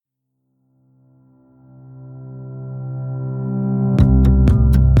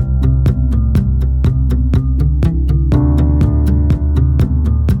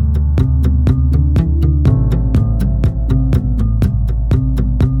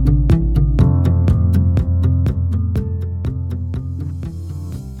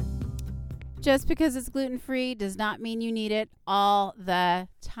just because it's gluten-free does not mean you need it all the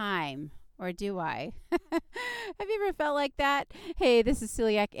time. Or do I? Have you ever felt like that? Hey, this is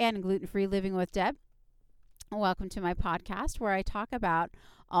Celiac and Gluten-Free Living with Deb. Welcome to my podcast where I talk about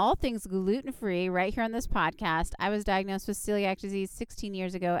all things gluten-free right here on this podcast. I was diagnosed with celiac disease 16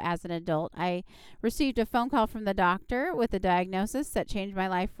 years ago as an adult. I received a phone call from the doctor with a diagnosis that changed my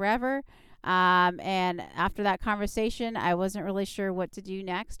life forever. And after that conversation, I wasn't really sure what to do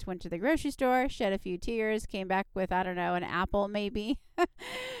next. Went to the grocery store, shed a few tears, came back with, I don't know, an apple maybe.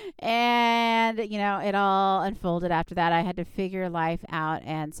 And, it all unfolded after that. I had to figure life out.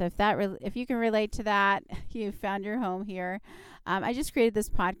 And so if you can relate to that, you found your home here. I just created this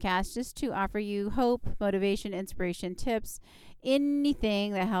podcast just to offer you hope, motivation, inspiration, tips,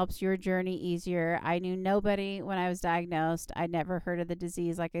 anything that helps your journey easier. I knew nobody when I was diagnosed. I'd never heard of the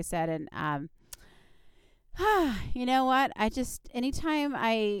disease, like I said. And you know what? Anytime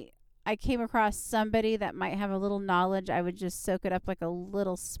I came across somebody that might have a little knowledge, I would just soak it up like a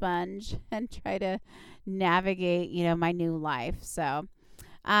little sponge and try to navigate, my new life. So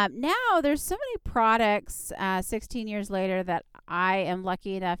now there's so many products 16 years later that I am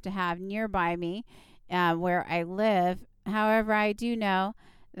lucky enough to have nearby me where I live. However, I do know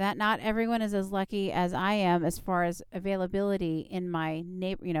that not everyone is as lucky as I am as far as availability in my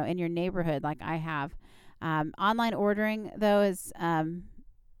in your neighborhood like I have. Online ordering, though, is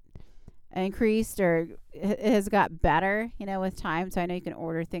increased or it has got better, with time. So I know you can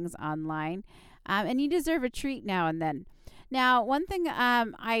order things online. And you deserve a treat now and then. Now, one thing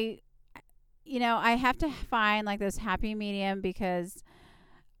I have to find like this happy medium because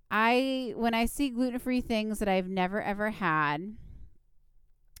when I see gluten-free things that I've never ever had,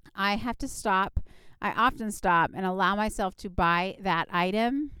 I have to stop. I often stop and allow myself to buy that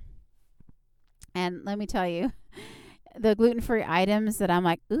item. And let me tell you, the gluten-free items that I'm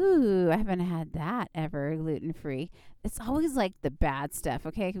like, ooh, I haven't had that ever gluten-free. It's always like the bad stuff,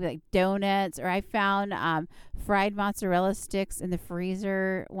 okay? It could be like donuts, or I found fried mozzarella sticks in the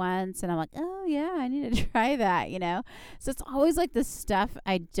freezer once, and I'm like, oh, yeah, I need to try that, So it's always like the stuff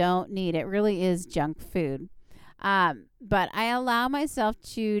I don't need. It really is junk food. But I allow myself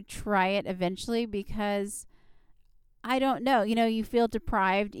to try it eventually because I don't know. You feel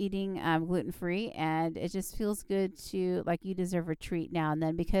deprived eating gluten-free, and it just feels good to, like, you deserve a treat now and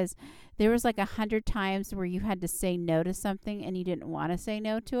then, because there was like 100 times where you had to say no to something and you didn't want to say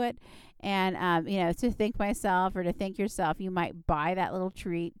no to it. And, to thank myself or to thank yourself, you might buy that little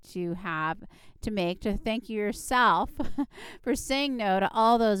treat to thank yourself for saying no to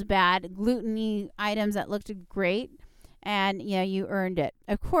all those bad gluten-y items that looked great. And, you earned it.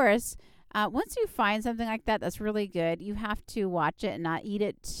 Of course, once you find something like that that's really good, you have to watch it and not eat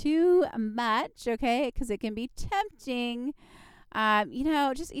it too much, okay? Because it can be tempting.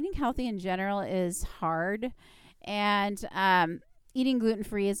 Just eating healthy in general is hard. And eating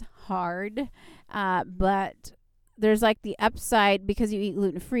gluten-free is hard. But there's like the upside, because you eat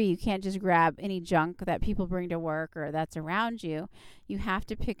gluten-free, you can't just grab any junk that people bring to work or that's around you. You have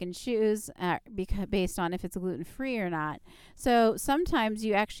to pick and choose based on if it's gluten-free or not. So sometimes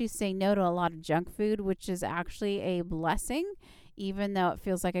you actually say no to a lot of junk food, which is actually a blessing. Even though it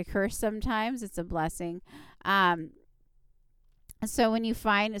feels like a curse sometimes, it's a blessing. So when you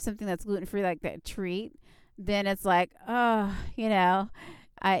find something that's gluten-free, like that treat, then it's like, oh,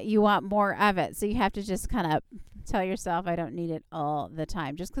 you want more of it. So you have to just kind of tell yourself, I don't need it all the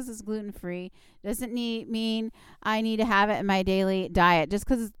time. Just because it's gluten-free doesn't mean I need to have it in my daily diet. Just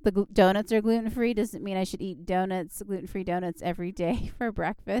because the donuts are gluten-free doesn't mean I should eat gluten-free donuts every day for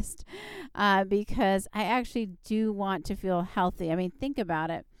breakfast, because I actually do want to feel healthy. I mean, think about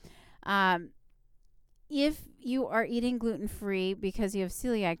it. If you are eating gluten-free because you have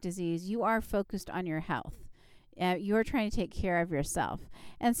celiac disease, you are focused on your health. You're trying to take care of yourself.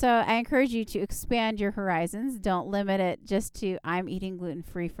 And so I encourage you to expand your horizons. Don't limit it just to I'm eating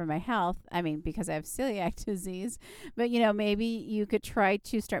gluten-free for my health. I mean, because I have celiac disease. But, maybe you could try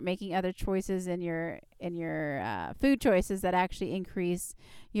to start making other choices in your food choices that actually increase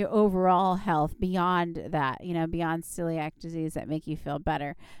your overall health beyond that, beyond celiac disease, that make you feel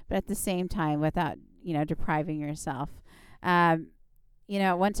better. But at the same time, without, depriving yourself.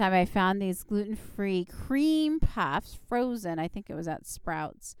 One time I found these gluten-free cream puffs frozen. I think it was at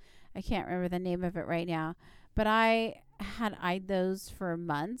Sprouts. I can't remember the name of it right now. But I had eyed those for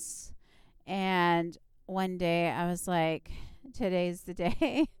months. And one day I was like, today's the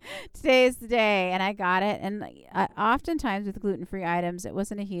day. Today's the day. And I got it. And oftentimes with gluten-free items, it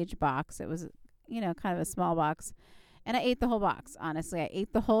wasn't a huge box. It was, kind of a small box. And I ate the whole box, honestly. I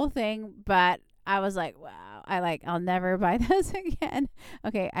ate the whole thing, but I was like, wow, I'll never buy those again.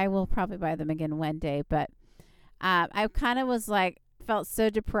 Okay, I will probably buy them again one day, but I kind of was like, felt so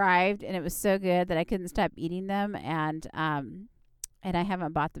deprived, and it was so good that I couldn't stop eating them, and I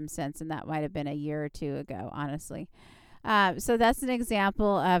haven't bought them since, and that might have been a year or two ago, honestly. So that's an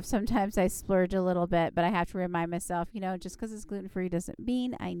example of sometimes I splurge a little bit, but I have to remind myself, just because it's gluten-free doesn't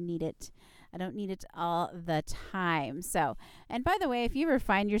mean I need it. I don't need it all the time. So, and by the way, if you ever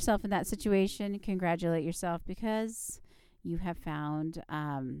find yourself in that situation, congratulate yourself, because you have found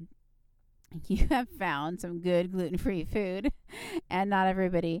some good gluten-free food, and not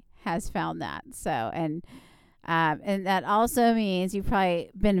everybody has found that. So, and that also means you've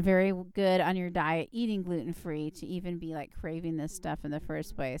probably been very good on your diet eating gluten-free to even be like craving this stuff in the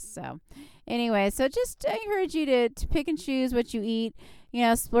first place. So anyway, so just encourage you to pick and choose what you eat,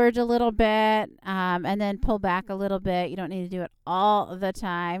 splurge a little bit, and then pull back a little bit. You don't need to do it all the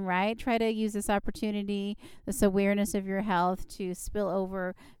time, right? Try to use this opportunity, this awareness of your health, to spill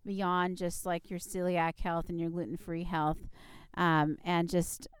over beyond just like your celiac health and your gluten-free health, and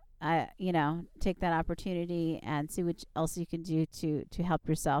just take that opportunity and see what else you can do to help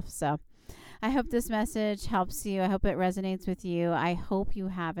yourself. So I hope this message helps you. I hope it resonates with you. I hope you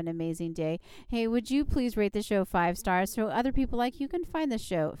have an amazing day. Hey, would you please rate the show 5 stars so other people like you can find the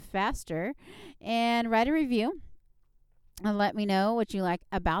show faster, and write a review and let me know what you like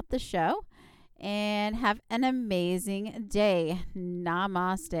about the show, and have an amazing day.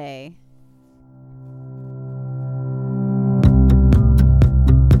 Namaste.